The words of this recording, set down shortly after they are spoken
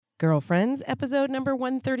Girlfriends, episode number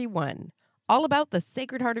 131, all about the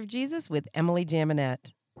Sacred Heart of Jesus with Emily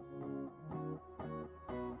Jaminet.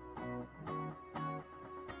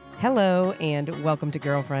 Hello and welcome to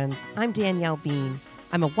Girlfriends. I'm Danielle Bean.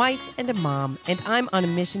 I'm a wife and a mom, and I'm on a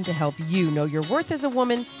mission to help you know your worth as a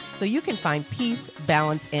woman so you can find peace,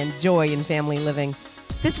 balance, and joy in family living.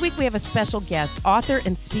 This week we have a special guest, author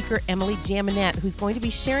and speaker Emily Jaminet, who's going to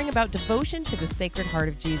be sharing about devotion to the Sacred Heart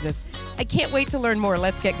of Jesus. I can't wait to learn more.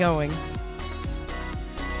 Let's get going.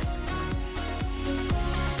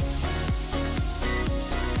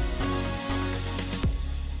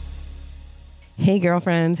 Hey,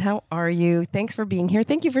 girlfriends, how are you? Thanks for being here.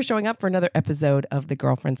 Thank you for showing up for another episode of the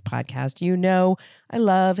Girlfriends Podcast. You know I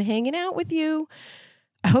love hanging out with you.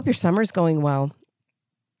 I hope your summer's going well.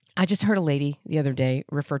 I just heard a lady the other day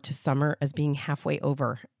refer to summer as being halfway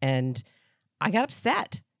over, and I got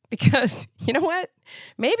upset because, you know what?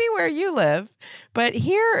 Maybe where you live, but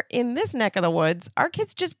here in this neck of the woods, our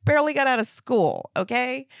kids just barely got out of school,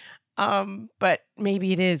 okay? But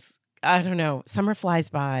maybe it is. I don't know. Summer flies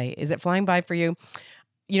by. Is it flying by for you?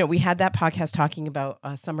 You know, we had that podcast talking about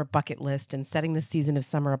a summer bucket list and setting the season of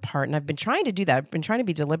summer apart. And I've been trying to do that. I've been trying to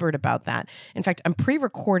be deliberate about that. In fact, I'm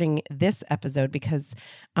pre-recording this episode because,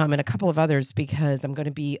 and a couple of others because I'm going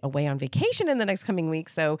to be away on vacation in the next coming week.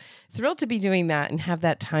 So thrilled to be doing that and have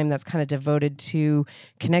that time that's kind of devoted to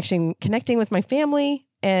connecting with my family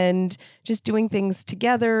and just doing things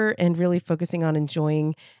together and really focusing on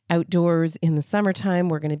enjoying outdoors in the summertime.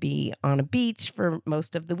 We're going to be on a beach for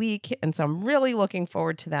most of the week. And so I'm really looking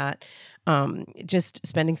forward to that. Just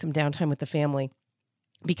spending some downtime with the family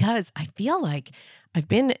because I feel like I've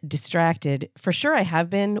been distracted. For sure, I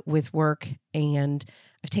have been with work, and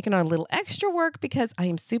I've taken on a little extra work because I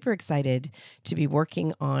am super excited to be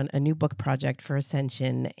working on a new book project for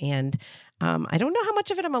Ascension. And I don't know how much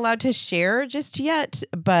of it I'm allowed to share just yet,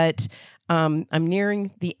 but I'm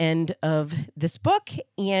nearing the end of this book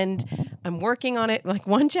and I'm working on it like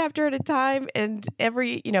one chapter at a time, and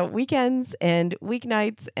every, weekends and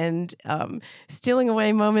weeknights, and stealing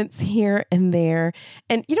away moments here and there.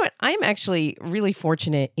 And you know what? I'm actually really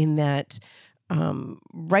fortunate in that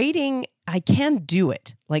writing, I can do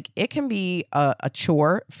it. Like, it can be a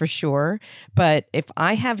chore for sure, but if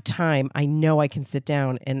I have time, I know I can sit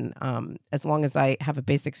down and as long as I have a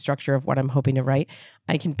basic structure of what I'm hoping to write,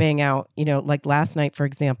 I can bang out, like last night, for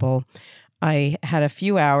example, I had a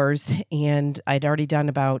few hours and I'd already done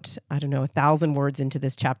about, 1,000 words into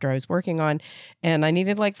this chapter I was working on, and I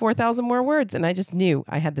needed like 4,000 more words. And I just knew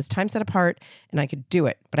I had this time set apart and I could do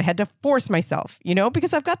it, but I had to force myself,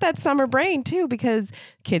 because I've got that summer brain too, because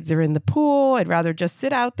kids are in the pool. I'd rather just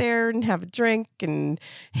sit out there and have a drink and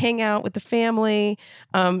hang out with the family.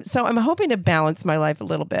 So I'm hoping to balance my life a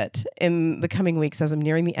little bit in the coming weeks as I'm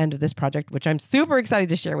nearing the end of this project, which I'm super excited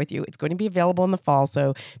to share with you. It's going to be available in the fall,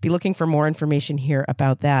 so be looking for more information here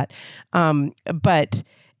about that. But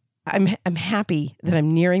I'm happy that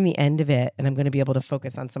I'm nearing the end of it, and I'm going to be able to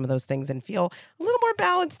focus on some of those things and feel a little more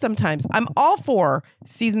balanced sometimes. I'm all for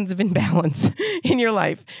seasons of imbalance in your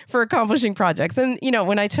life for accomplishing projects. And,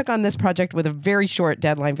 when I took on this project with a very short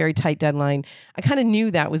deadline, very tight deadline, I kind of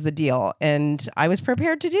knew that was the deal. And I was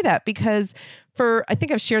prepared to do that because I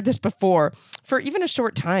think I've shared this before, for even a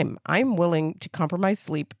short time, I'm willing to compromise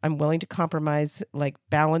sleep. I'm willing to compromise like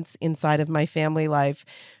balance inside of my family life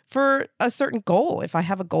for a certain goal, if I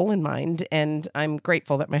have a goal in mind. And I'm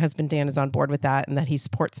grateful that my husband, Dan, is on board with that and that he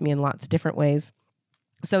supports me in lots of different ways.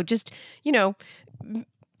 So just,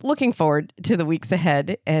 looking forward to the weeks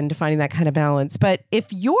ahead and finding that kind of balance. But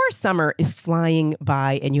if your summer is flying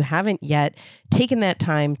by and you haven't yet taken that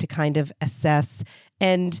time to kind of assess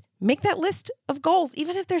and make that list of goals,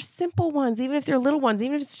 even if they're simple ones, even if they're little ones,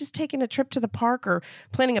 even if it's just taking a trip to the park or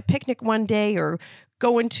planning a picnic one day or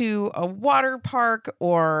going to a water park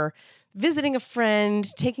or visiting a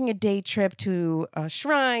friend, taking a day trip to a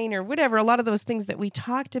shrine or whatever, a lot of those things that we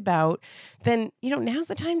talked about, then, now's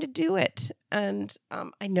the time to do it. And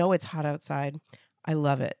I know it's hot outside. I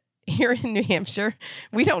love it. Here in New Hampshire,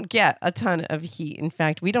 we don't get a ton of heat. In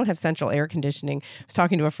fact, we don't have central air conditioning. I was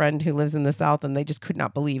talking to a friend who lives in the South, and they just could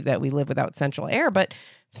not believe that we live without central air, but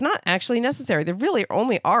it's not actually necessary. There really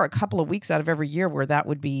only are a couple of weeks out of every year where that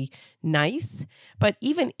would be nice. But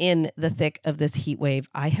even in the thick of this heat wave,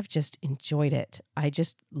 I have just enjoyed it. I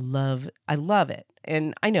love it.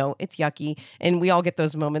 And I know it's yucky, and we all get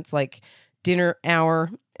those moments like dinner hour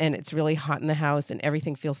and it's really hot in the house and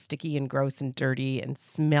everything feels sticky and gross and dirty and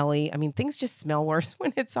smelly. I mean, things just smell worse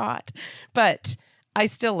when it's hot. But I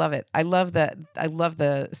still love it. I love that. I love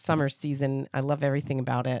the summer season. I love everything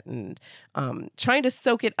about it, and trying to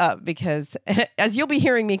soak it up because, as you'll be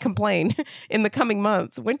hearing me complain in the coming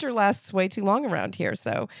months, winter lasts way too long around here.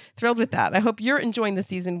 So thrilled with that. I hope you're enjoying the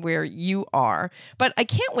season where you are. But I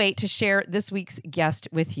can't wait to share this week's guest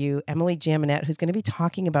with you, Emily Jaminet, who's going to be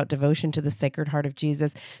talking about devotion to the Sacred Heart of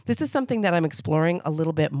Jesus. This is something that I'm exploring a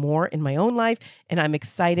little bit more in my own life, and I'm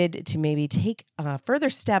excited to maybe take a further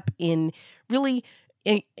step in really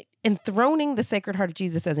enthroning the Sacred Heart of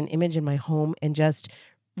Jesus as an image in my home and just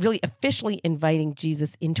really officially inviting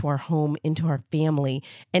Jesus into our home, into our family.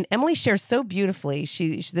 And Emily shares so beautifully.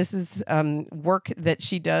 This is work that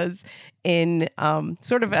she does in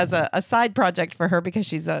sort of as a side project for her because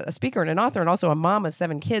she's a speaker and an author and also a mom of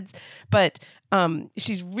 7 kids. But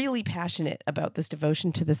she's really passionate about this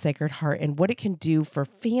devotion to the Sacred Heart and what it can do for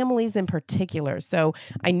families in particular. So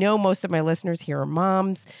I know most of my listeners here are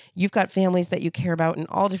moms. You've got families that you care about in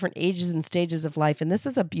all different ages and stages of life. And this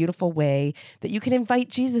is a beautiful way that you can invite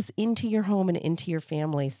Jesus into your home and into your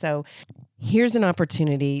family. So here's an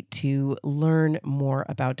opportunity to learn more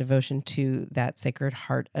about devotion to that Sacred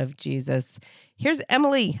Heart of Jesus. Here's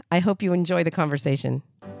Emily. I hope you enjoy the conversation.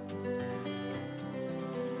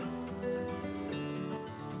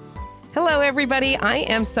 Hello, everybody. I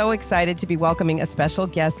am so excited to be welcoming a special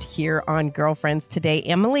guest here on Girlfriends today.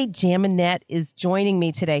 Emily Jaminet is joining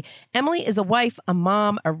me today. Emily is a wife, a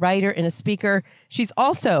mom, a writer, and a speaker. She's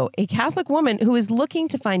also a Catholic woman who is looking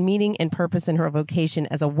to find meaning and purpose in her vocation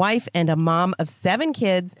as a wife and a mom of 7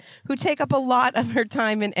 kids who take up a lot of her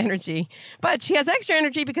time and energy. But she has extra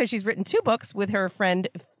energy because she's written 2 books with her friend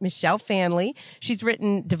Michelle Fanley. She's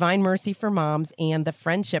written Divine Mercy for Moms and The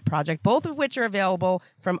Friendship Project, both of which are available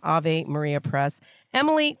from Ave Maria Press.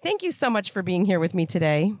 Emily, thank you so much for being here with me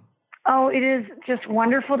today. Oh, it is just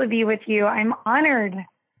wonderful to be with you. I'm honored.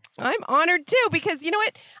 I'm honored too, because you know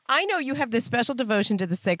what? I know you have this special devotion to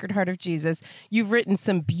the Sacred Heart of Jesus. You've written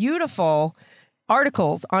some beautiful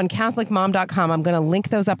articles on CatholicMom.com. I'm going to link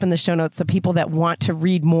those up in the show notes so people that want to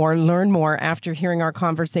read more, learn more after hearing our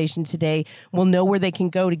conversation today will know where they can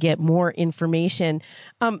go to get more information.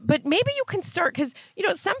 But maybe you can start because, you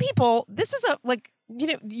know, some people, this is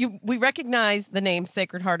we recognize the name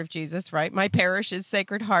Sacred Heart of Jesus, right? My parish is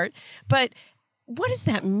Sacred Heart. But what does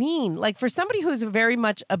that mean? Like for somebody who's very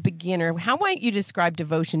much a beginner, how might you describe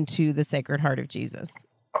devotion to the Sacred Heart of Jesus?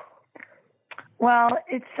 Well,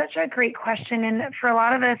 it's such a great question. And for a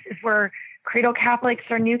lot of us, if we're cradle Catholics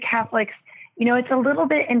or new Catholics, you know, it's a little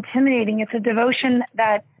bit intimidating. It's a devotion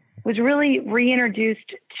that was really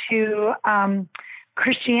reintroduced to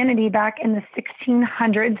Christianity back in the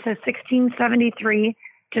 1600s, so 1673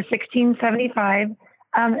 to 1675.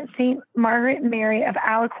 St. Margaret Mary of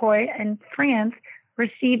Alacoque in France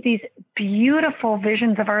received these beautiful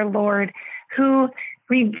visions of our Lord who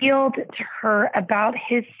revealed to her about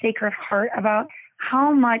his Sacred Heart, about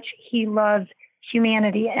how much he loves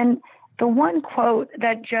humanity. And the one quote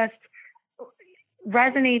that just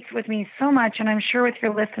resonates with me so much, and I'm sure with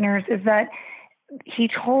your listeners, is that he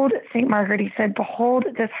told St. Margaret, he said, "Behold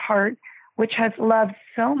this heart, which has loved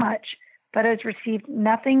so much, but has received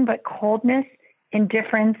nothing but coldness,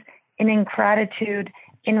 indifference, and ingratitude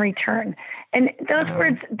in return." And those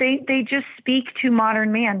words, they just speak to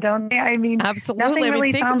modern man, don't they? I mean, absolutely. Nothing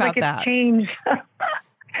really sounds like it's changed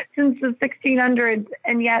since the 1600s.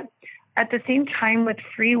 And yet, at the same time, with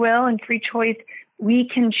free will and free choice, we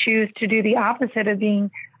can choose to do the opposite of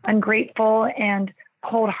being ungrateful and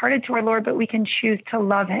cold-hearted to our Lord, but we can choose to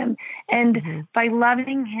love him. And by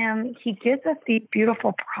loving him, he gives us these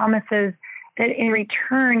beautiful promises that in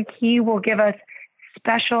return, he will give us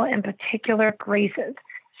special and particular graces.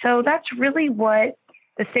 So that's really what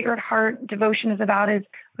the Sacred Heart devotion is about, is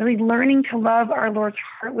really learning to love our Lord's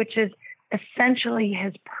heart, which is essentially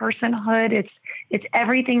his personhood. It's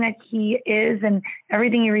everything that he is and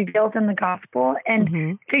everything he reveals in the gospel,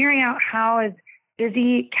 and figuring out how, as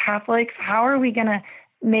busy Catholics, how are we going to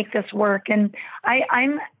make this work? And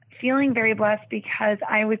I'm feeling very blessed because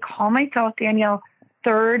I would call myself, Danielle,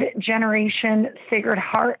 3rd generation Sacred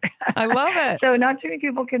Heart. I love it. So not too many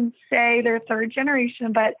people can say they're 3rd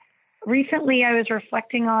generation, but recently I was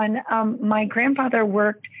reflecting on my grandfather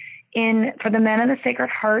worked for the Men of the Sacred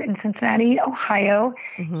Heart in Cincinnati, Ohio.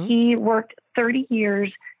 He worked 30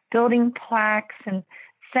 years building plaques and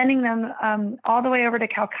sending them all the way over to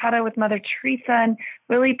Calcutta with Mother Teresa, and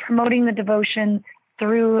really promoting the devotion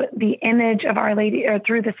through the image of Our Lady, or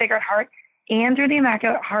through the Sacred Heart and through the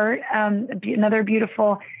Immaculate Heart, another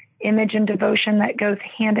beautiful image and devotion that goes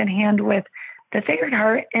hand in hand with the Sacred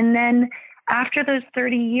Heart. And then after those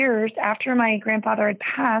 30 years, after my grandfather had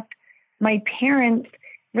passed, my parents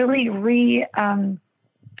really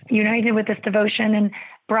united with this devotion and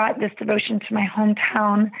brought this devotion to my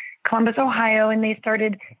hometown, Columbus, Ohio, and they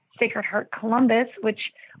started Sacred Heart Columbus, which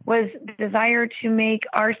was the desire to make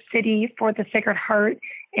our city for the Sacred Heart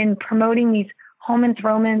in promoting these home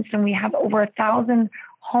enthronements. And we have over 1,000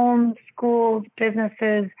 homes, schools,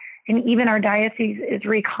 businesses, and even our diocese is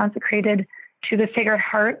reconsecrated to the Sacred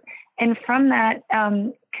Heart. And from that,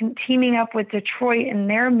 teaming up with Detroit and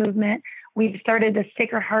their movement, we've started the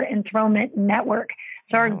Sacred Heart Enthronement Network.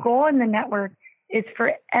 So our goal in the network is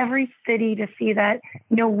for every city to see that,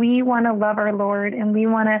 we want to love our Lord and we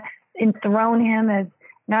want to enthrone him as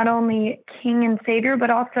not only King and Savior, but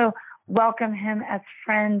also welcome him as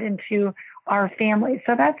friend into our family.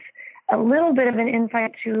 So that's a little bit of an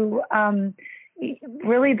insight to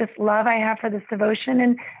really this love I have for this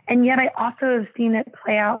devotion. And yet I also have seen it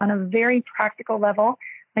play out on a very practical level.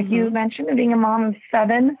 Like you mentioned, being a mom of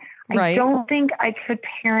 7, I don't think I could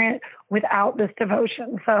parent without this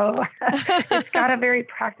devotion. So it's got a very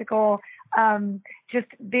practical, just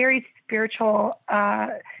very spiritual,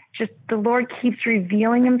 just the Lord keeps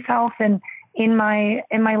revealing himself and in my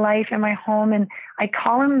life, in my home. And I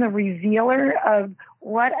call him the revealer of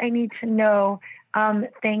what I need to know,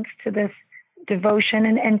 thanks to this devotion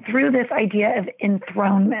and through this idea of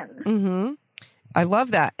enthronement. Mm-hmm. I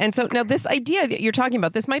love that. And so now this idea that you're talking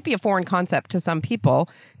about, this might be a foreign concept to some people,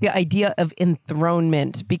 the idea of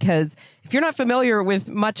enthronement, because if you're not familiar with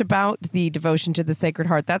much about the devotion to the Sacred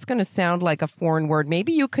Heart, that's going to sound like a foreign word.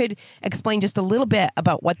 Maybe you could explain just a little bit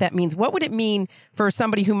about what that means. What would it mean for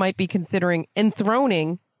somebody who might be considering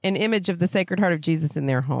enthroning an image of the Sacred Heart of Jesus in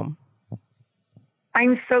their home?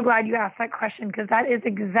 I'm so glad you asked that question, because that is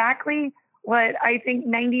exactly what I think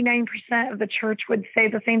 99% of the church would say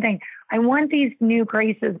the same thing. I want these new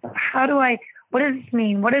graces. What does this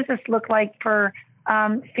mean? What does this look like for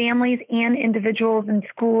families and individuals and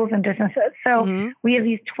schools and businesses? So we have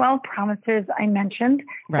these 12 promises I mentioned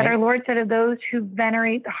that our Lord said of those who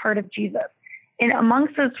venerate the heart of Jesus. And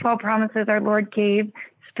amongst those 12 promises our Lord gave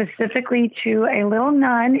specifically to a little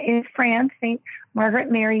nun in France, St.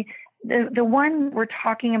 Margaret Mary, the one we're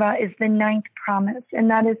talking about is the 9th promise, and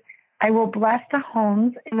that is, I will bless the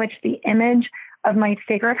homes in which the image of my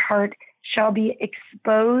Sacred Heart shall be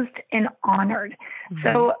exposed and honored.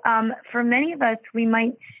 So for many of us, we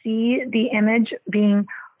might see the image being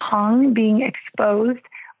hung, being exposed,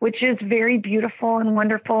 which is very beautiful and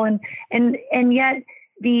wonderful. And yet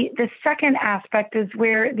the second aspect is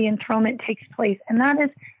where the enthronement takes place. And that is,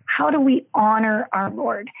 how do we honor our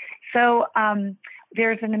Lord? So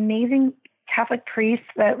there's an amazing Catholic priest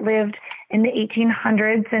that lived in the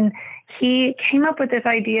 1800s, and he came up with this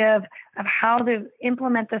idea of how to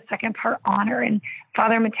implement the second part, honor. And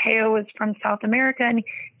Father Mateo was from South America, and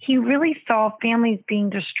he really saw families being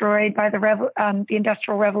destroyed by the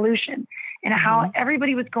Industrial Revolution, and how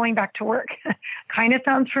everybody was going back to work. Kind of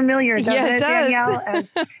sounds familiar, doesn't it, Danielle?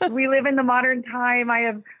 As we live in the modern time, I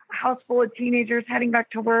have a house full of teenagers heading back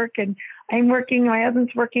to work, and I'm working, my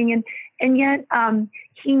husband's working, and yet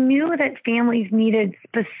he knew that families needed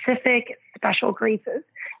specific special graces.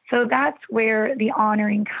 So that's where the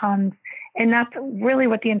honoring comes. And that's really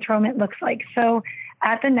what the enthronement looks like. So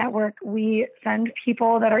at the network, we send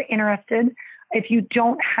people that are interested. If you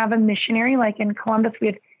don't have a missionary, like in Columbus, we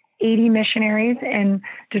have 80 missionaries. In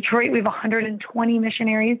Detroit, we have 120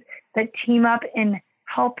 missionaries that team up and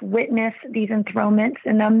help witness these enthronements.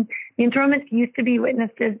 And the enthronements used to be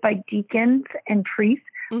witnessed by deacons and priests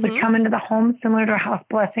would come into the home, similar to a house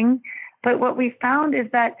blessing. But what we found is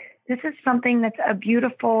that this is something that's a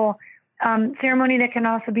beautiful ceremony that can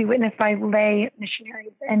also be witnessed by lay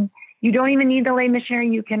missionaries. And you don't even need the lay missionary.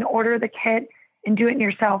 You can order the kit and do it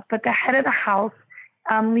yourself. But the head of the house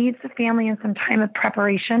leads the family in some time of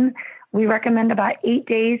preparation. We recommend about 8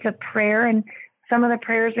 days of prayer. And some of the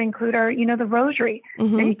prayers include the rosary.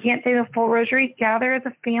 And you can't say the full rosary. Gather as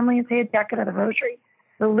a family and say a decade of the rosary.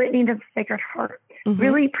 The litany to the Sacred Heart.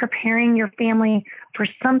 Really preparing your family for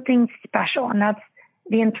something special. And that's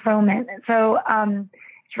the enthronement. So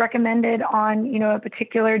it's recommended on, a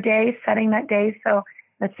particular day, setting that day. So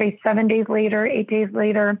let's say 7 days later, 8 days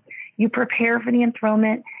later, you prepare for the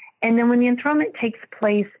enthronement. And then when the enthronement takes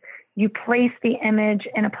place, you place the image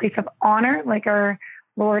in a place of honor, like our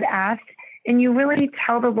Lord asked. And you really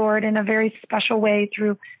tell the Lord in a very special way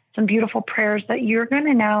through some beautiful prayers that you're going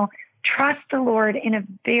to now trust the Lord in a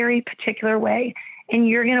very particular way. And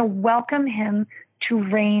you're going to welcome him to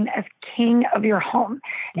reign as king of your home.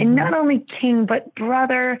 And not only king, but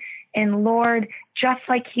brother and Lord, just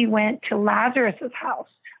like he went to Lazarus's house,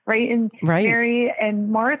 right? And Mary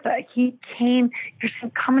and Martha, he came, you're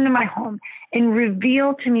saying, come into my home and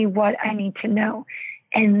reveal to me what I need to know.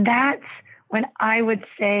 And that's when I would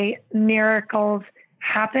say miracles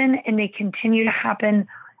happen, and they continue to happen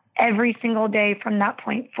every single day from that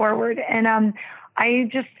point forward. And I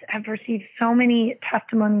just have received so many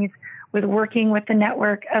testimonies with working with the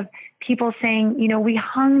network of people saying, we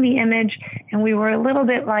hung the image and we were a little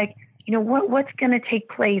bit like, what's going to take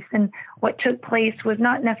place? And what took place was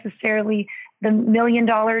not necessarily the $1 million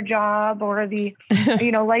job or the,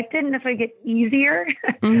 life didn't necessarily get easier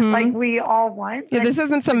like we all want. Yeah, this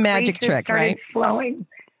isn't some magic trick, right? Flowing.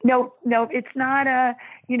 No, it's not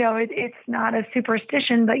it's not a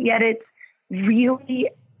superstition, but yet it's really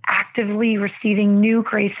actively receiving new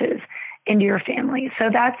graces into your family. So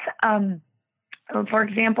that's, for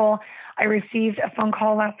example, I received a phone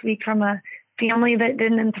call last week from a family that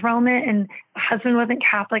did an enthronement, and the husband wasn't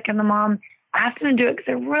Catholic, and the mom asked them to do it because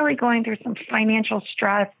they're really going through some financial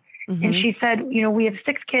stress. And she said, we have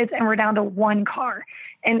 6 kids and we're down to 1 car.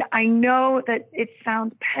 And I know that it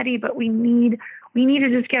sounds petty, but we need to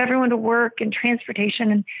just get everyone to work and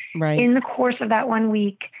transportation. And in the course of that 1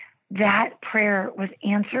 week, that prayer was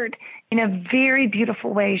answered in a very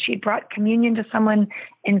beautiful way. She brought communion to someone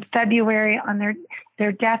in February on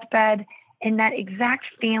their deathbed, and that exact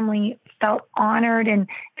family felt honored, and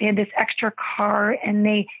they had this extra car, and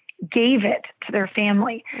they gave it to their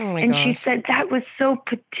family. And she said that was so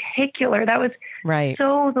particular. That was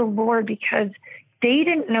so the Lord, because they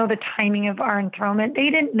didn't know the timing of our enthronement.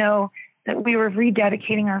 They didn't know that we were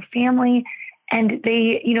rededicating our family. And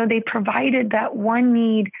they provided that one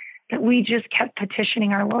need that we just kept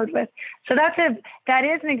petitioning our Lord with. So that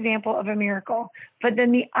is an example of a miracle. But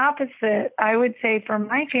then the opposite, I would say, for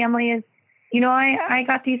my family is, I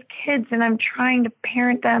got these kids and I'm trying to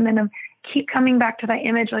parent them, and I'm keep coming back to that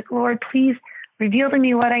image, like, Lord, please reveal to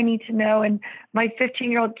me what I need to know. And my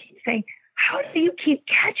 15-year-old keeps saying, how do you keep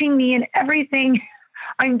catching me in everything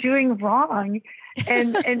I'm doing wrong?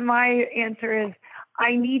 And my answer is,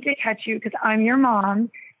 I need to catch you because I'm your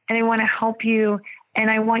mom and I want to help you,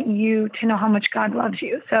 and I want you to know how much God loves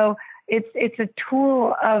you. So it's a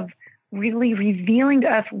tool of really revealing to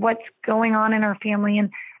us what's going on in our family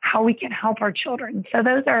and how we can help our children. So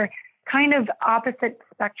those are kind of opposite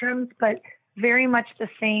spectrums, but very much the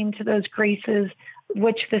same to those graces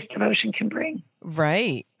which this devotion can bring.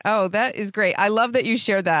 Right. Oh, that is great. I love that you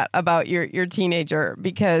shared that about your teenager,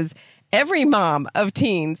 because every mom of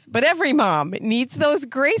teens, but every mom needs those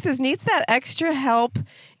graces, needs that extra help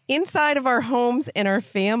inside of our homes and our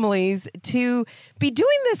families to be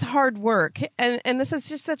doing this hard work. And this is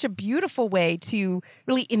just such a beautiful way to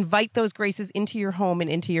really invite those graces into your home and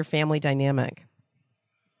into your family dynamic.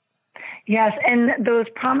 Yes. And those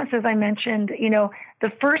promises I mentioned,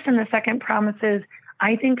 the first and the second promises,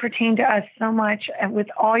 I think, pertain to us so much with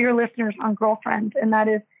all your listeners on Girlfriends. And that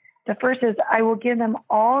is, the first is, I will give them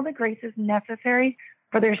all the graces necessary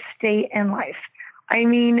for their state in life. I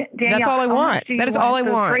mean, Danielle, that's all I want. That is all I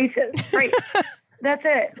want. Graces, right? That's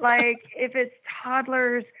it. Like, if it's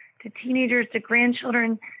toddlers to teenagers to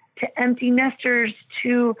grandchildren to empty nesters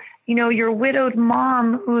to, your widowed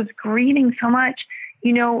mom who's grieving so much,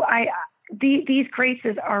 these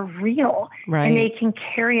graces are real, and they can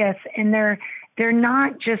carry us, and they're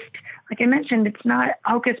not just, like I mentioned, it's not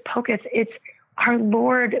hocus pocus. It's our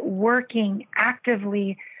Lord working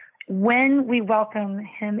actively when we welcome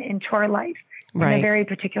him into our life in a very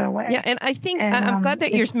particular way. Yeah, and I think I'm glad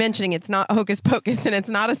that you're mentioning it's not hocus pocus and it's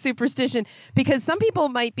not a superstition, because some people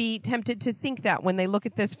might be tempted to think that when they look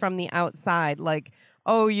at this from the outside, like,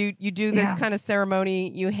 oh, you do this kind of ceremony,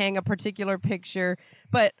 you hang a particular picture.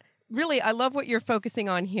 But really, I love what you're focusing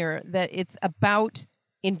on here, that it's about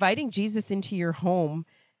inviting Jesus into your home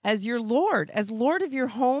as your Lord, as Lord of your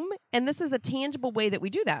home. And this is a tangible way that we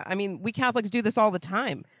do that. I mean, we Catholics do this all the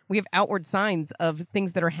time. We have outward signs of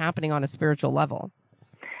things that are happening on a spiritual level.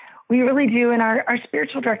 We really do. And our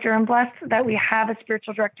spiritual director, I'm blessed that we have a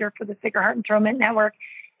spiritual director for the Sacred Heart Enthronement Network.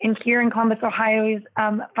 And here in Columbus, Ohio, is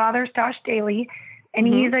Father Stosh Daly. And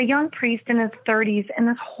he's a young priest in his 30s. And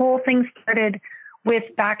this whole thing started with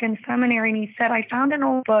back in seminary. And he said, I found an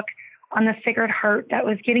old book on the Sacred Heart that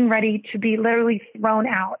was getting ready to be literally thrown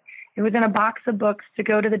out. It was in a box of books to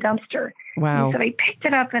go to the dumpster. Wow. And so I picked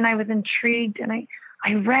it up and I was intrigued, and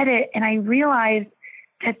I read it, and I realized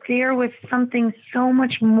that there was something so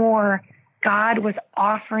much more God was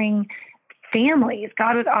offering families.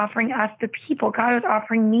 God was offering us, the people. God was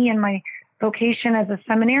offering me and my vocation as a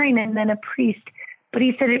seminarian and then a priest. But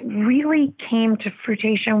he said it really came to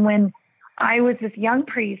fruition when I was this young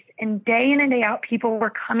priest, and day in and day out, people were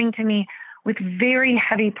coming to me with very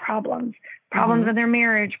heavy problems in their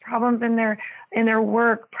marriage, problems in their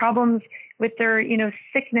work, problems with their,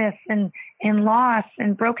 sickness and loss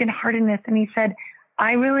and brokenheartedness. And he said,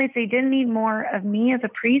 I realized they didn't need more of me as a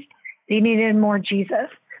priest. They needed more Jesus.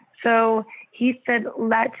 So he said,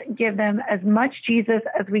 let's give them as much Jesus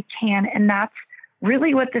as we can. And that's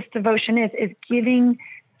really what this devotion is giving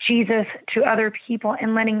Jesus to other people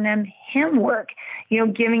and letting him work,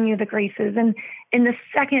 giving you the graces. And the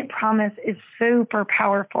second promise is super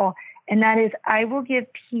powerful. And that is, I will give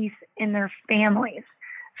peace in their families.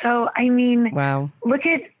 So, wow. Look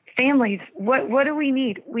at families. What do we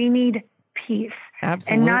need? We need peace.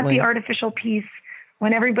 Absolutely. And not the artificial peace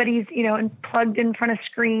when everybody's, plugged in front of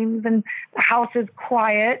screens and the house is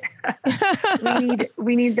quiet.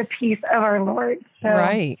 we need the peace of our Lord. So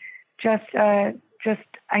right. Just,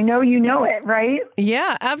 I know you know it, right?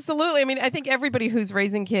 Yeah, absolutely. I think everybody who's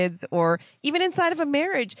raising kids or even inside of a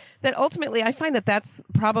marriage, that ultimately I find that that's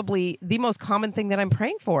probably the most common thing that I'm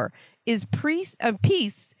praying for is peace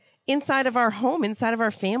inside of our home, inside of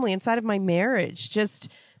our family, inside of my marriage.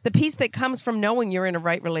 Just the peace that comes from knowing you're in a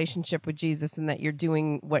right relationship with Jesus and that you're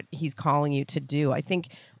doing what he's calling you to do. I think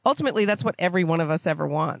ultimately that's what every one of us ever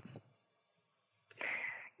wants.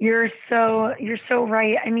 You're so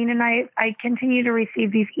right. And I continue to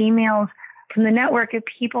receive these emails from the network of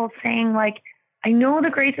people saying, like, I know the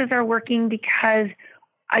graces are working because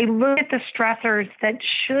I look at the stressors that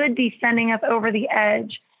should be sending us over the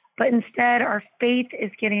edge, but instead our faith is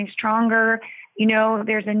getting stronger.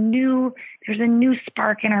 There's a new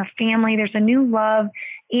spark in our family. There's a new love.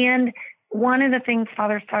 And one of the things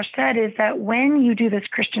Father Stosh said is that when you do this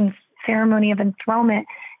Christian ceremony of enthronement,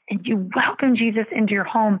 and you welcome Jesus into your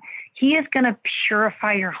home, he is going to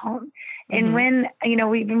purify your home. And when, I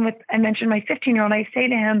mentioned my 15-year-old, I say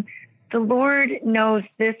to him, the Lord knows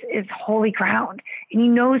this is holy ground and he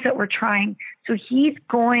knows that we're trying. So he's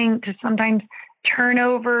going to sometimes turn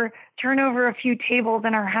over a few tables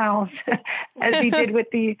in our house as he did with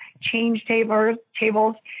the change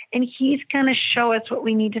tables. And he's going to show us what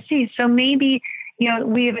we need to see. So maybe,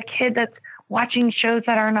 we have a kid that's watching shows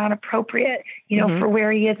that are not appropriate, for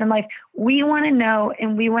where he is in life. We want to know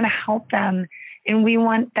and we want to help them. And we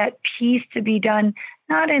want that peace to be done,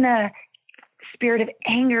 not in a spirit of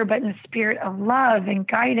anger, but in a spirit of love and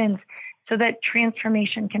guidance so that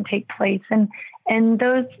transformation can take place. And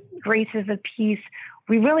those graces of peace,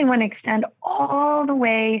 we really want to extend all the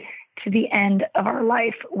way to the end of our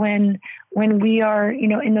life when we are,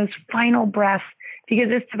 in those final breaths, because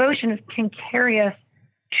this devotion can carry us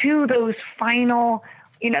to those final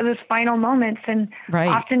moments. And right.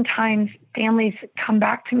 Oftentimes families come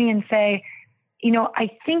back to me and say, I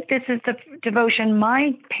think this is the devotion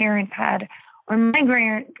my parents had or my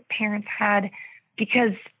grandparents had,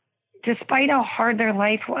 because despite how hard their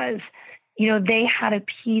life was, they had a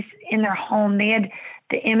peace in their home. They had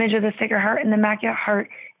the image of the Sacred Heart and the Immaculate Heart.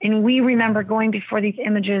 And we remember going before these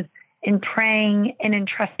images and praying and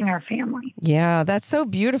entrusting our family. Yeah, that's so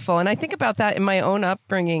beautiful. And I think about that in my own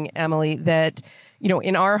upbringing, Emily, that,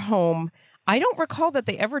 in our home, I don't recall that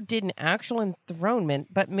they ever did an actual enthronement,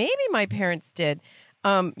 but maybe my parents did.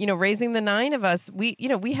 Raising the 9 of us, we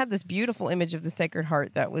had this beautiful image of the Sacred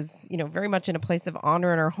Heart that was, very much in a place of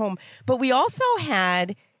honor in our home. But we also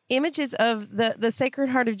had images of the Sacred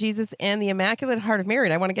Heart of Jesus and the Immaculate Heart of Mary,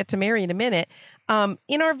 and I want to get to Mary in a minute,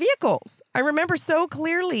 in our vehicles. I remember so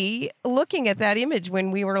clearly looking at that image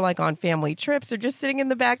when we were like on family trips or just sitting in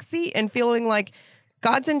the back seat and feeling like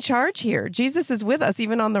God's in charge here. Jesus is with us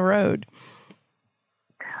even on the road.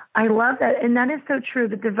 I love that. And that is so true.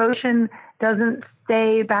 The devotion doesn't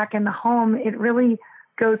stay back in the home. It really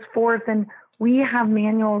goes forth. And we have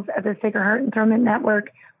manuals at the Sacred Heart Enthronement Network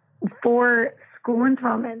for school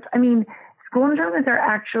enthronements. School enthronements are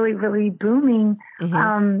actually really booming.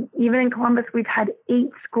 Even in Columbus, we've had 8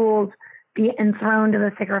 schools be enthroned to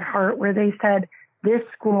the Sacred Heart, where they said, this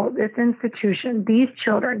school, this institution, these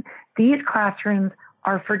children, these classrooms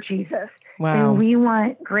are for Jesus. Wow. And we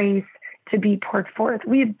want grace to be poured forth.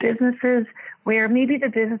 We have businesses where maybe the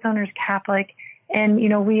business owner is Catholic, and,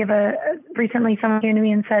 we have recently someone came to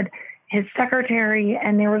me and said his secretary,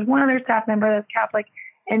 and there was one other staff member that's Catholic,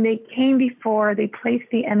 and they came before, they placed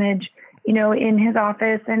the image, in his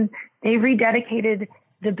office, and they rededicated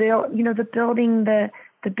the building, the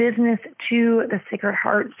business to the Sacred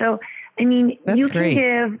Heart. So, That's you great.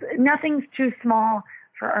 can give, nothing's too small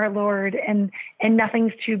for our Lord, and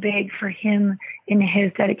nothing's too big for him in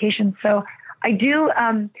his dedication. So I do,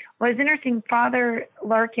 what is interesting, Father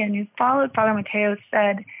Larkin, who followed Father Mateo,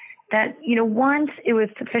 said that, once it was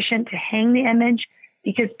sufficient to hang the image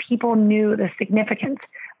because people knew the significance.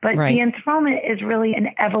 But right. The enthronement is really an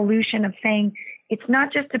evolution of saying it's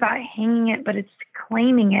not just about hanging it, but it's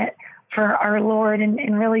claiming it for our Lord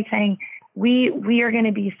and really saying we are going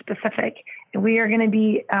to be specific, and we are going to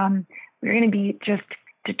be we're going to be just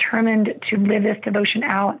determined to live this devotion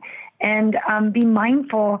out and be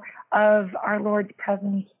mindful of our Lord's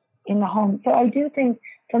presence in the home. So I do think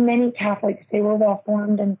for many Catholics, they were well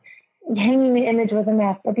formed, and hanging the image was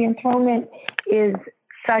enough, but the enthronement is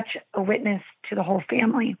such a witness to the whole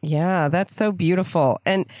family. Yeah, that's so beautiful.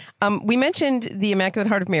 And we mentioned the Immaculate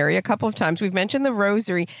Heart of Mary a couple of times. We've mentioned the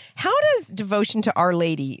Rosary. How does devotion to Our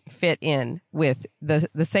Lady fit in with the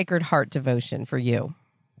Sacred Heart devotion for you?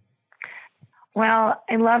 Well,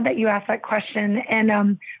 I love that you asked that question.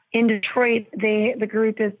 And in Detroit, the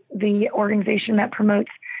group is the organization that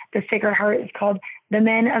promotes the Sacred Heart is called the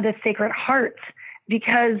Men of the Sacred Hearts,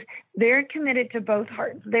 because they're committed to both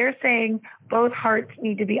hearts. They're saying both hearts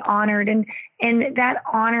need to be honored. And that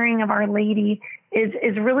honoring of Our Lady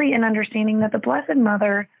is really an understanding that the Blessed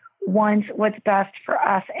Mother wants what's best for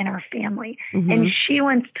us and our family. Mm-hmm. And she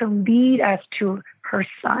wants to lead us to her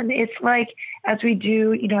Son. It's like, as we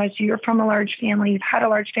do, as you're from a large family, you've had a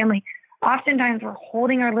large family, oftentimes we're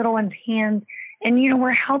holding our little one's hand and,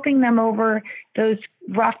 we're helping them over those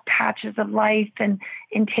rough patches of life and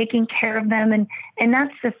taking care of them. And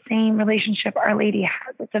that's the same relationship Our Lady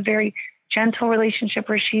has. It's a very gentle relationship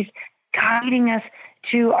where she's guiding us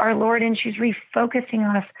to our Lord, and she's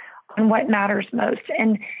refocusing us on what matters most.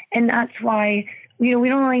 And that's why, we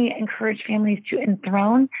don't only encourage families to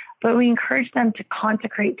enthrone, but we encourage them to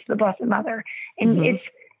consecrate to the Blessed Mother. And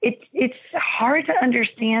it's hard to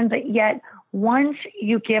understand, but yet once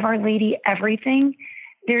you give Our Lady everything,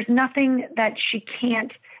 there's nothing that she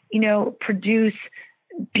can't, produce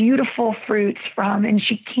beautiful fruits from, and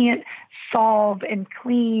she can't solve and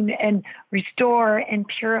clean and restore and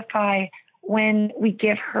purify when we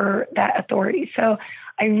give her that authority. So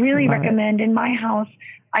I really recommend in my house,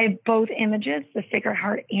 I have both images, the Sacred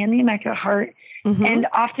Heart and the Immaculate Heart. Mm-hmm. And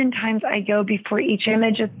oftentimes I go before each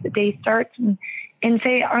image as the day starts and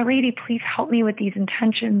say, Our Lady, please help me with these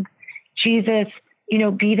intentions. Jesus,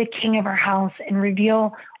 be the king of our house and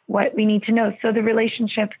reveal what we need to know. So the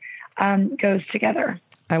relationship goes together.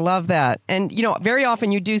 I love that. And, very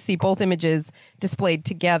often you do see both images displayed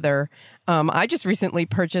together. I just recently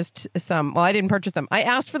purchased some. Well, I didn't purchase them. I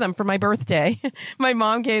asked for them for my birthday. My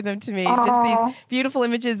mom gave them to me. Aww. Just these beautiful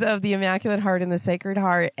images of the Immaculate Heart and the Sacred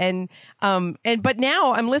Heart. But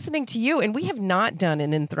now I'm listening to you, and we have not done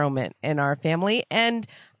an enthronement in our family. And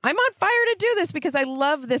I'm on fire to do this because I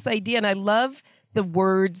love this idea, and I love the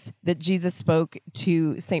words that Jesus spoke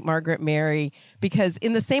to St. Margaret Mary, because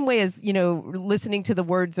in the same way as, listening to the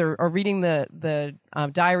words or reading the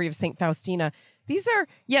diary of St. Faustina, these are,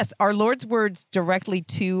 yes, our Lord's words directly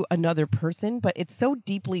to another person, but it's so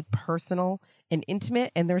deeply personal and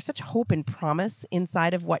intimate, and there's such hope and promise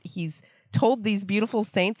inside of what he's told these beautiful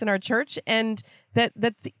saints in our church, and that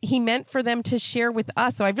he meant for them to share with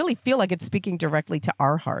us. So I really feel like it's speaking directly to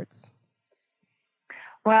our hearts.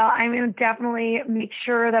 Well, I'm going to definitely make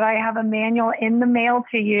sure that I have a manual in the mail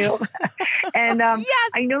to you. And yes!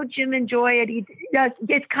 I know Jim and Joy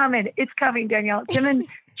it's coming. It's coming, Danielle. Jim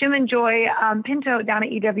and Joy Pinto down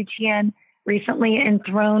at EWTN recently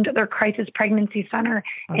enthroned their Crisis Pregnancy Center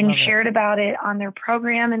and shared about it on their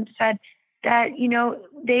program and said that,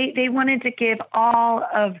 they wanted to give all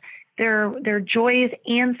of their joys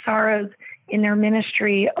and sorrows in their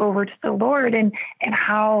ministry over to the Lord, and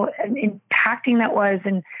how impacting that was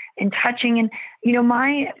and touching. And,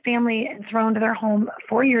 my family enthroned their home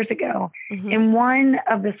 4 years ago. Mm-hmm. And one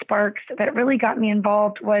of the sparks that really got me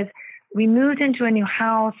involved was we moved into a new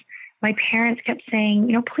house. My parents kept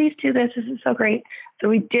saying, please do this. This is so great. So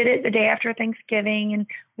we did it the day after Thanksgiving, and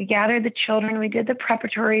we gathered the children. We did the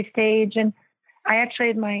preparatory stage, and I actually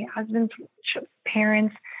had my husband's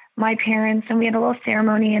parents, my parents, and we had a little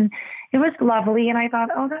ceremony, and it was lovely. And I thought,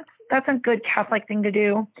 that's a good Catholic thing to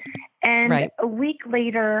do. And a week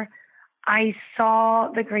later, I saw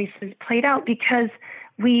the graces played out, because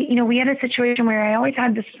we had a situation where I always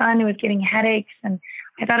had the son who was getting headaches, and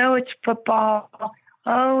I thought, it's football.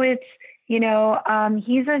 It's,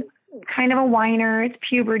 he's a kind of a whiner. It's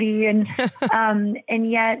puberty. And,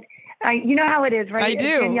 and yet you know how it is, right? I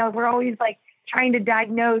do. Danielle, we're always like trying to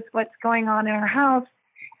diagnose what's going on in our house.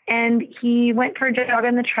 And he went for a jog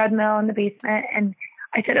on the treadmill in the basement. And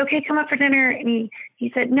I said, okay, come up for dinner. And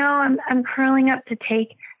he said, no, I'm curling up to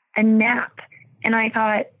take a nap. And I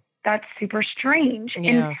thought, that's super strange.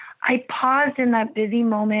 Yeah. And I paused in that busy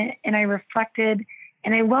moment, and I reflected,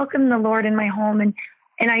 and I welcomed the Lord in my home. And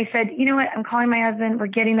I said, you know what? I'm calling my husband. We're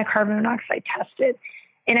getting the carbon monoxide tested.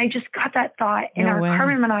 And I just got that thought. And our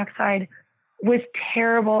carbon monoxide was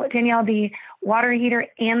terrible. Danielle, the water heater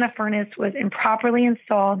and the furnace was improperly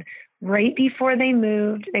installed right before they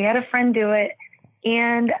moved. They had a friend do it.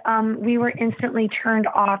 and we were instantly turned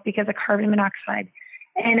off because of carbon monoxide.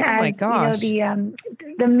 And oh my gosh. the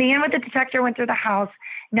man with the detector went through the house.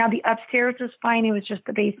 Now the upstairs was fine. It was just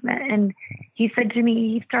the basement. And he said to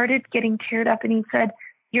me, he started getting teared up and he said,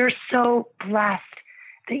 "You're so blessed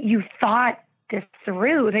that you thought this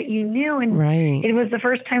through, that you knew." And right. It was the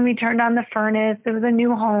first time we turned on the furnace. It was a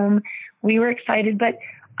new home. We were excited, but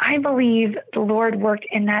I believe the Lord worked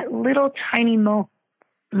in that little tiny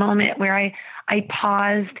moment where I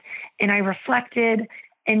paused and I reflected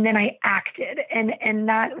and then I acted. And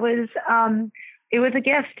that was, it was a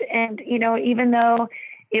gift. And, even though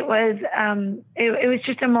it was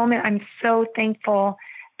just a moment, I'm so thankful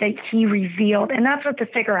that he revealed, and that's what the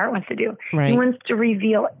Sacred Heart wants to do. Right. He wants to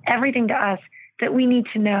reveal everything to us that we need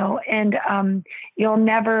to know. And, you'll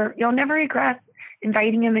never regret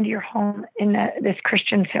inviting him into your home in this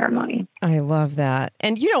Christian ceremony. I love that.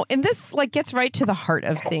 And, and this gets right to the heart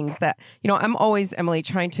of things that, I'm always, Emily,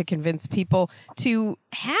 trying to convince people to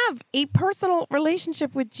have a personal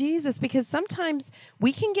relationship with Jesus, because sometimes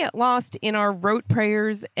we can get lost in our rote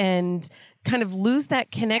prayers and kind of lose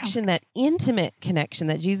that connection, that intimate connection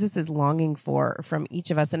that Jesus is longing for from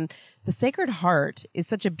each of us. And the Sacred Heart is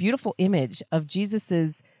such a beautiful image of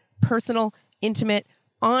Jesus's personal, intimate,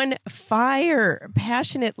 on fire,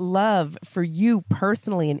 passionate love for you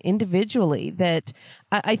personally and individually, that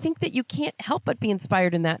I think that you can't help but be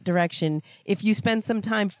inspired in that direction if you spend some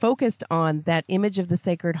time focused on that image of the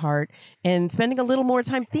Sacred Heart and spending a little more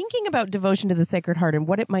time thinking about devotion to the Sacred Heart and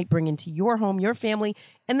what it might bring into your home, your family,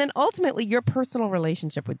 and then ultimately your personal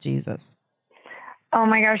relationship with Jesus. Oh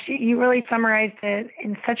my gosh, you really summarized it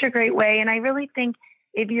in such a great way. And I really think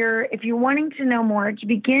if you're wanting to know more, to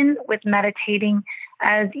begin with meditating.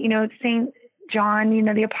 As St. John,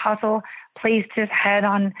 the apostle, placed his head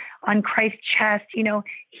on Christ's chest.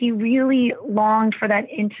 He really longed for that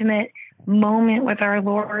intimate moment with our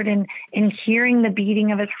Lord and hearing the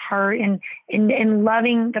beating of his heart and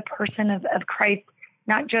loving the person of Christ,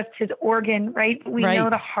 not just his organ, right? We know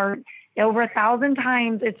the heart. Over 1,000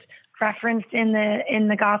 times it's referenced in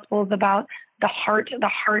the Gospels about the heart,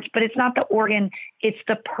 but it's not the organ, it's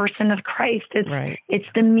the person of Christ. It's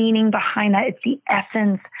the meaning behind that. It's the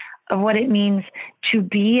essence of what it means to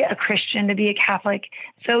be a Christian, to be a Catholic.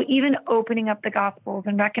 So even opening up the Gospels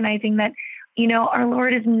and recognizing that, our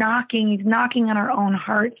Lord is knocking. He's knocking on our own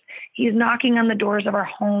hearts. He's knocking on the doors of our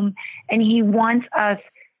home, and he wants us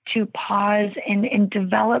to pause and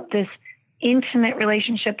develop this intimate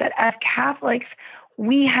relationship that as Catholics,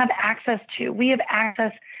 we have access to. We have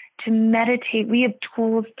access to meditate. We have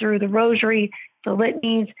tools through the rosary, the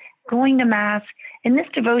litanies, going to Mass. And this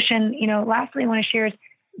devotion, lastly, I want to share is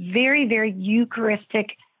very, very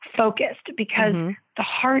Eucharistic focused, because the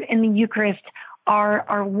heart and the Eucharist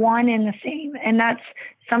are one and the same. And that's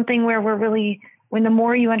something where we're really, when the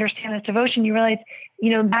more you understand this devotion, you realize,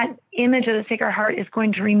 that image of the Sacred Heart is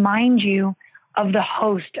going to remind you of the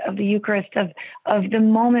host of the Eucharist, of the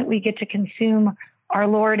moment we get to consume our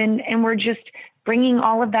Lord. And we're just bringing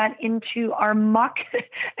all of that into our muck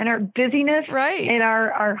and our busyness in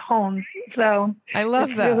our homes. So I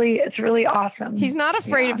love that. It's really awesome. He's not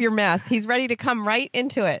afraid of your mess. He's ready to come right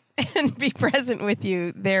into it and be present with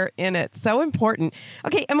you there in it. So important.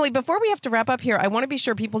 Okay, Emily, before we have to wrap up here, I want to be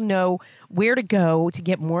sure people know where to go to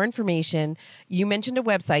get more information. You mentioned a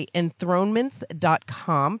website,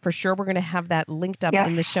 enthronements.com. For sure, we're going to have that linked up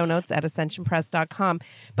in the show notes at ascensionpress.com.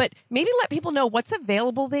 But maybe let people know what's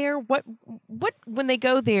available there. What when they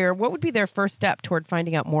go there, what would be their first step toward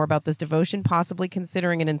finding out more about this devotion, possibly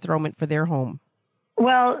considering an enthronement for their home?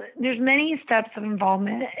 Well, there's many steps of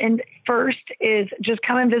involvement. And first is just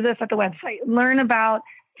come and visit us at the website. Learn about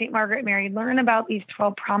St. Margaret Mary. Learn about these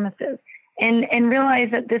 12 promises. And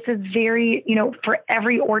realize that this is very, for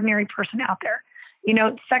every ordinary person out there.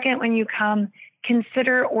 Second, when you come,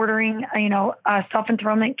 consider ordering, a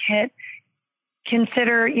self-enthronement kit.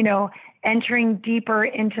 Consider, entering deeper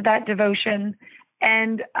into that devotion.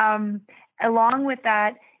 And along with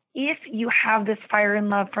that, if you have this fire and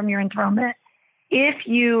love from your enthronement, if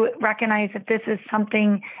you recognize that this is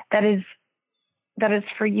something that is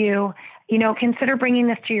for you, consider bringing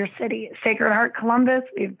this to your city. Sacred Heart Columbus,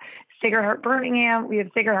 we have Sacred Heart Birmingham, we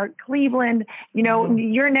have Sacred Heart Cleveland.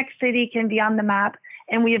 Your next city can be on the map.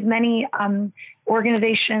 And we have many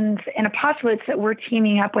organizations and apostolates that we're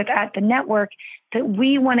teaming up with at the network that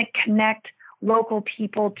we want to connect local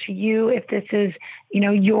people to you. If this is,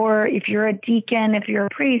 if you're a deacon, if you're a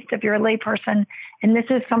priest, if you're a layperson, and this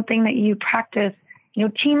is something that you practice,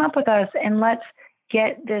 team up with us and let's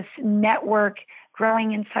get this network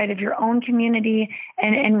growing inside of your own community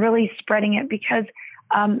and really spreading it, because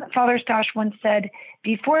Father Stosh once said,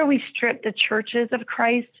 before we strip the churches of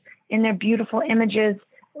Christ in their beautiful images,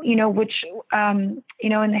 which, in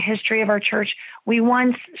the history of our church, we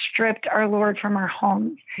once stripped our Lord from our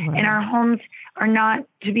homes. Wow. And our homes are not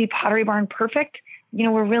to be Pottery Barn perfect. We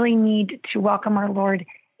really need to welcome our Lord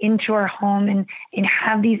into our home and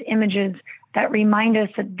have these images that remind us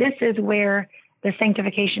that this is where the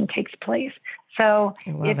sanctification takes place. So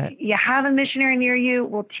if you have a missionary near you,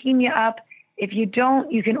 we'll team you up. If you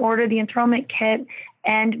don't, you can order the enthronement kit,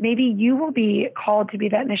 and maybe you will be called to be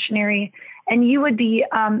that missionary. And you would be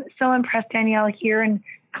so impressed, Danielle. Here in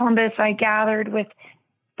Columbus, I gathered with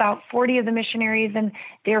about 40 of the missionaries, and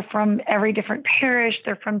they're from every different parish.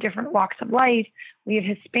 They're from different walks of life. We have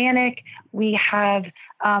Hispanic. We have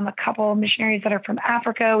a couple of missionaries that are from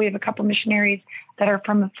Africa. We have a couple of missionaries that are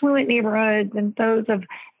from affluent neighborhoods and those of,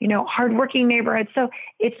 hardworking neighborhoods. So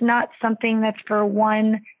it's not something that's for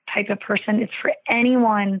one type of person. It's for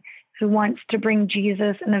anyone who wants to bring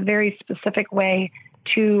Jesus in a very specific way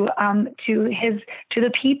to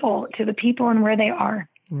the people and where they are.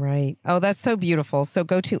 Right. Oh, that's so beautiful. So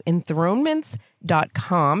go to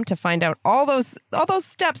enthronements.com to find out all those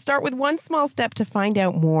steps. Start with one small step to find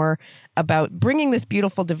out more about bringing this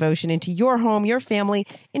beautiful devotion into your home, your family,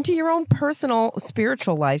 into your own personal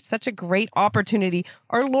spiritual life. Such a great opportunity.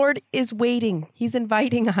 Our Lord is waiting. He's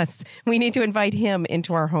inviting us. We need to invite him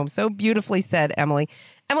into our home. So beautifully said, Emily.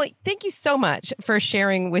 Emily, thank you so much for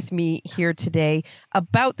sharing with me here today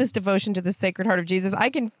about this devotion to the Sacred Heart of Jesus. I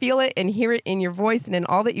can feel it and hear it in your voice and in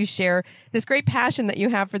all that you share, this great passion that you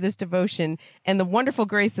have for this devotion and the wonderful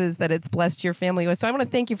graces that it's blessed your family with. So I want to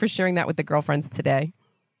thank you for sharing that with the girlfriends today.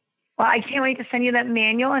 Well, I can't wait to send you that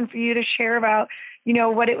manual and for you to share about,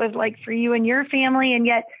 what it was like for you and your family. And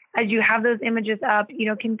yet, as you have those images up,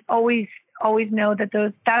 can always know that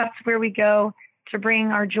that's where we go to bring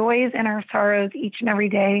our joys and our sorrows each and every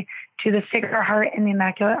day to the Sacred Heart and the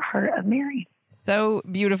Immaculate Heart of Mary. So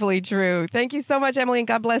beautifully true. Thank you so much, Emily, and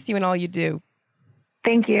God bless you in all you do.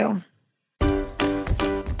 Thank you.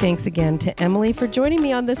 Thanks again to Emily for joining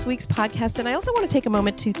me on this week's podcast. And I also want to take a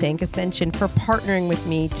moment to thank Ascension for partnering with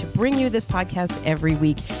me to bring you this podcast every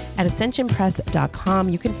week. At ascensionpress.com,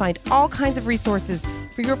 you can find all kinds of resources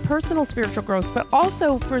for your personal spiritual growth, but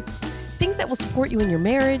also for things that will support you in your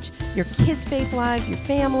marriage, your kids' faith lives, your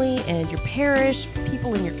family, and your parish,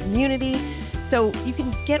 people in your community. So you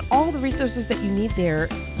can get all the resources that you need there,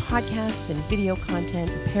 podcasts and video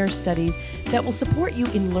content and parish studies that will support you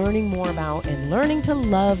in learning more about and learning to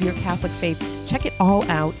love your Catholic faith. Check it all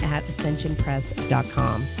out at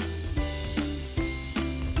ascensionpress.com.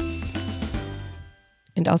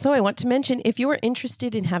 And also, I want to mention, if you are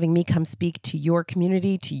interested in having me come speak to your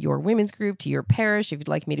community, to your women's group, to your parish, if you'd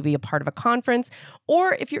like me to be a part of a conference,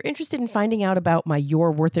 or if you're interested in finding out about my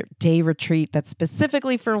You're Worth It Day retreat that's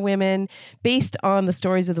specifically for women, based on the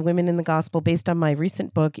stories of the women in the gospel, based on my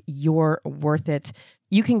recent book, You're Worth It,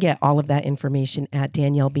 you can get all of that information at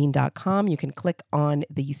daniellebean.com. You can click on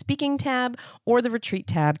the speaking tab or the retreat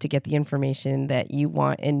tab to get the information that you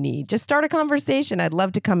want and need. Just start a conversation. I'd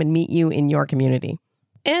love to come and meet you in your community.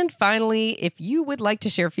 And finally, if you would like to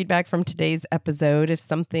share feedback from today's episode, if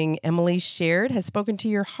something Emily shared has spoken to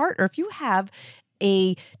your heart, or if you have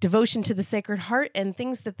a devotion to the Sacred Heart and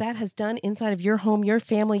things that has done inside of your home, your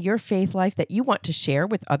family, your faith life that you want to share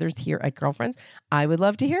with others here at Girlfriends, I would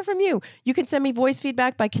love to hear from you. You can send me voice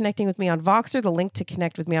feedback by connecting with me on Voxer. The link to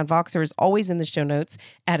connect with me on Voxer is always in the show notes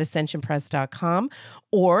at ascensionpress.com.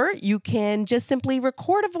 Or you can just simply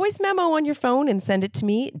record a voice memo on your phone and send it to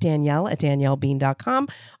me, Danielle at daniellebean.com.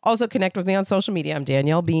 Also connect with me on social media. I'm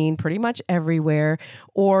Danielle Bean pretty much everywhere.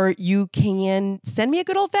 Or you can send me a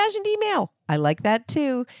good old-fashioned email. I like that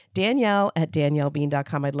too. Danielle at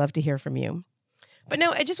daniellebean.com. I'd love to hear from you. But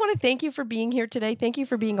no, I just want to thank you for being here today. Thank you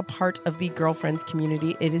for being a part of the Girlfriends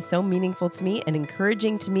community. It is so meaningful to me and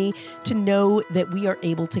encouraging to me to know that we are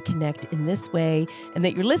able to connect in this way and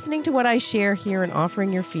that you're listening to what I share here and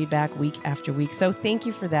offering your feedback week after week. So thank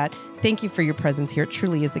you for that. Thank you for your presence here. It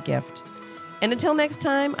truly is a gift. And until next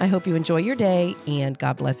time, I hope you enjoy your day and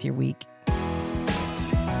God bless your week.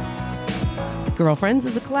 Girlfriends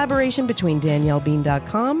is a collaboration between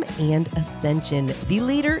DanielleBean.com and Ascension, the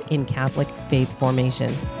leader in Catholic faith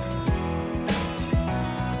formation.